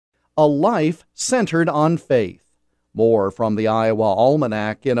A life centered on faith. More from the Iowa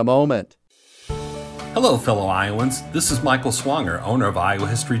Almanac in a moment. Hello, fellow Iowans. This is Michael Swanger, owner of Iowa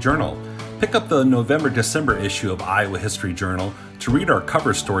History Journal. Pick up the November-December issue of Iowa History Journal to read our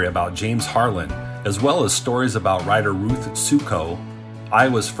cover story about James Harlan, as well as stories about writer Ruth Suko,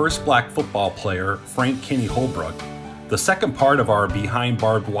 Iowa's first black football player, Frank Kenny Holbrook, the second part of our Behind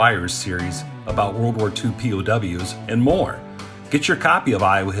Barbed Wires series about World War II POWs, and more. Get your copy of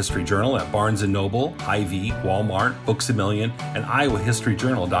Iowa History Journal at Barnes & Noble, Hy-Vee, Walmart, Books A Million, and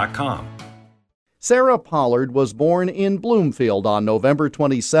iowahistoryjournal.com. Sarah Pollard was born in Bloomfield on November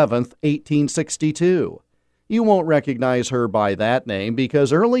 27, 1862. You won't recognize her by that name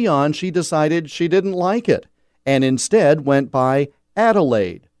because early on she decided she didn't like it and instead went by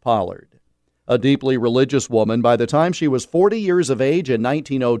Adelaide Pollard. A deeply religious woman, by the time she was 40 years of age in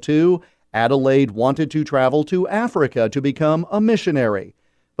 1902, Adelaide wanted to travel to Africa to become a missionary,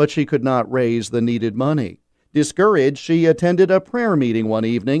 but she could not raise the needed money. Discouraged, she attended a prayer meeting one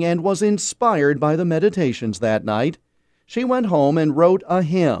evening and was inspired by the meditations that night. She went home and wrote a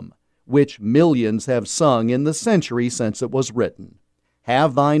hymn, which millions have sung in the century since it was written.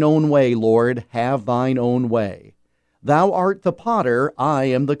 Have thine own way, Lord, have thine own way. Thou art the potter, I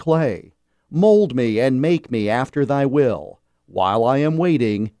am the clay. Mold me and make me after thy will, while I am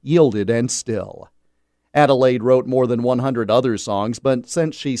waiting, yielded and still. Adelaide wrote more than 100 other songs, but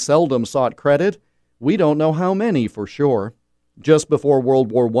since she seldom sought credit, we don't know how many for sure. Just before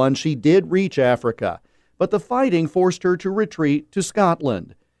World War I, she did reach Africa, but the fighting forced her to retreat to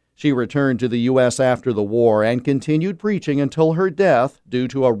Scotland. She returned to the U.S. after the war and continued preaching until her death due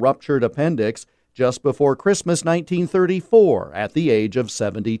to a ruptured appendix just before Christmas 1934 at the age of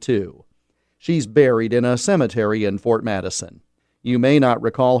 72. She's buried in a cemetery in Fort Madison. You may not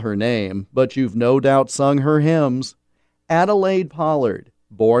recall her name, but you've no doubt sung her hymns. Adelaide Pollard,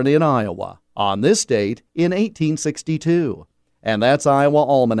 born in Iowa on this date in 1862. And that's Iowa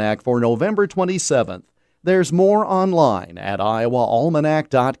Almanac for November 27th. There's more online at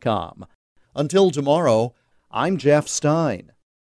iowaalmanac.com. Until tomorrow, I'm Jeff Stein.